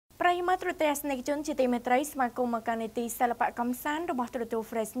ប្រិយមិត្តទស្សនិកជនជាទីមេត្រីស្វាគមន៍មកកាន់នីតិសិល្បៈកំសាន្តរបស់ទូរទស្សន៍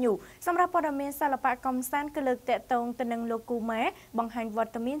Fresh News សម្រាប់ព័ត៌មានសិល្បៈកំសាន្តគឺលើកតាក់ទងទៅនឹងលោកគូម៉ែបង្ហាញវ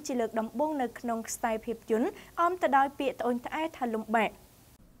ត្តមានជាលើកដំបូងនៅក្នុងខ្សែភាពយន្តអមទៅដោយពាក្យត្អូញត្អែថាលំបែក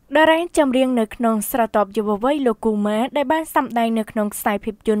តារាចម្រៀងនៅក្នុងស្រទាប់យុវវ័យលោកគូម៉ាដែលបានសម្ដែងនៅក្នុងខ្សែ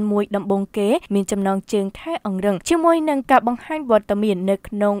ភាពយន្តមួយដំបូងគេមានចំណងជើងថែអង្រឹងជាមួយនឹងការបង្ហាញវត្តមាននៅ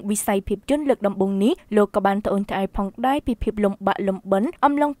ក្នុងវិស័យភាពយន្តលើកដំបូងនេះលោកក៏បានត្អូញត្អែផងដែរពីភាពលំបាកលំបិន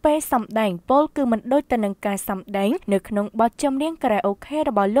អំឡុងពេលសម្ដែងពលគឺមិនដូចទៅនឹងការសម្ដែងនៅក្នុងបទចម្រៀងការ៉ាអូខេ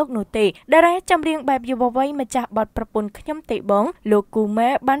របស់លោកនោះទេតារាចម្រៀងបែបយុវវ័យម្ចាស់បទប្រពន្ធខ្ញុំទេបងលោកគូម៉ា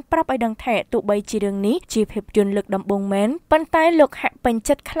បានប្រាប់ឲ្យដឹងថាទោះបីជារឿងនេះជាភាពយន្តលើកដំបូងមែនប៉ុន្តែលោកហាក់ពេញ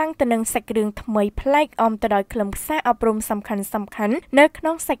ចិត្តខ្លាំងទៅនឹងសាច់រឿងថ្មីប្លែកអមទៅដោយខ្លឹមសារអប់រំសំខាន់នៅក្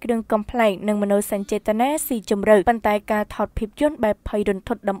នុងសាច់រឿងកំប្លែងនិងមនោសញ្ចេតនាស៊ីជម្រៅប៉ុន្តែការថតភាពយន្តបែបភ័យរន្ធ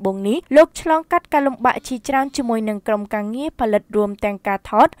ត់ដំបូងនេះលោកឆ្លងកាត់ការលំបាកជាច្រើនជាមួយនឹងក្រុមការងារផលិតរួមទាំងការ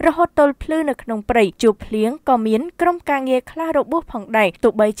ថតរហូតទល់ភ្លឺនៅក្នុងព្រៃជួបភ្លៀងក៏មានក្រុមការងារខ្លះរបួសផងដែរ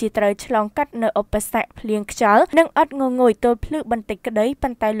ទោះបីជាត្រូវឆ្លងកាត់នៅឧបសគ្គភ្លៀងខ្យល់និងអត់ងងុយទល់ភ្លឺបន្តិចក្តីប៉ុ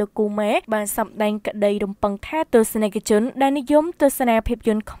ន្តែលោកគូម៉ែបានសម្ដែងក្តីរំពឹងថាទស្សនិកជនដែលនិយមទស្សនាភាពយ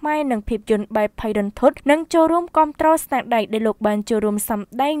ន្តខ្មែរនិងភាពយន្តបែបភ័យរន្ធត់និងចូលរួមគាំទ្រស្នាដៃដែលលោកបានចូលរួមសម្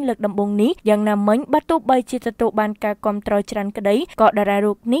ដែងលើកដំបូងនេះយ៉ាងណាមិញបើទោះបីជាទទួលបានការគាំទ្រច្រើនក្តីក៏តារា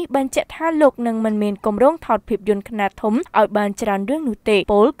រូបនេះបញ្ជាក់ថាលោកនឹងមិនមានគម្រោងថតភាពយន្តខ្នាតធំឲ្យបានច្រើនរឿងនោះទេ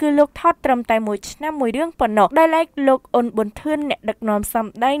ពលគឺលោកថតត្រឹមតែមួយឆ្នាំមួយរឿងប៉ុណ្ណោះដែលឡែកលោកអ៊ុនប៊ុនធឿនអ្នកដឹកនាំស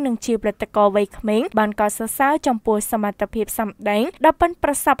ម្ដែងនិងជាផលិតករវ័យក្មេងបានកោតសរសើរចំពោះសមត្ថភាពសម្ដែងដ៏ប៉ិនប្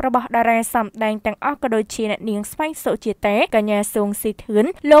រសប់របស់តារាសម្ដែងទាំងអស់ក៏ដូចជាអ្នកនាងស្វែងសុជាតាកញ្ញាសួងស៊ីធឿន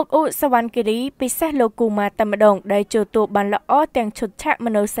លោកអ៊ូសវណ្ណគិរីពិសេសលោកគូម៉ាតែម្ដងដែលចូលតួបានល្អទាំងឈុតឆាកម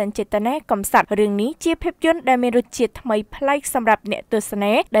នោសញ្ចេតនាកំសត់រឿងនេះជាភាពយន្តដែលមានរសជាតិថ្មីប្លែកសម្រាប់អ្នកទស្ស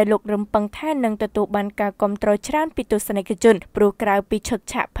នាដែលលោករំពឹងថានឹងទទួលបានការគាំទ្រច្រើនពីទស្សនិកជនព្រោះក្រៅពីឈុត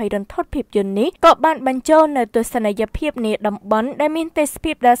ឆាកភ័យរន្ធត់ភាពយន្តនេះក៏បានបញ្ចូលនៅទស្សនីយភាពនាតំបន់ដែលមានទេស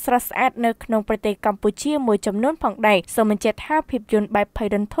ភាពដ៏ស្រស់ស្អាតនៅក្នុងប្រទេសកម្ពុជាមួយចំនួនផងដែរសូមបញ្ជាក់ថាភាពយន្តបែបភ័យ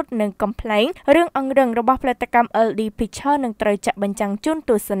រន្ធត់និងកំប្លែងរឿងអង្រឹងរបស់ផលិតកម្ម LD Picture នឹងត្រូវចាក់បញ្ចាំងជូន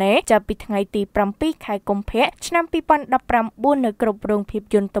ទស្សនាចាប់ពីថ្ងៃទី7 ខែកុម្ភៈឆ្នាំ2019នៅគ្រប់រោងភាព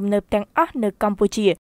យន្តទំនើបទាំងអស់នៅកម្ពុជា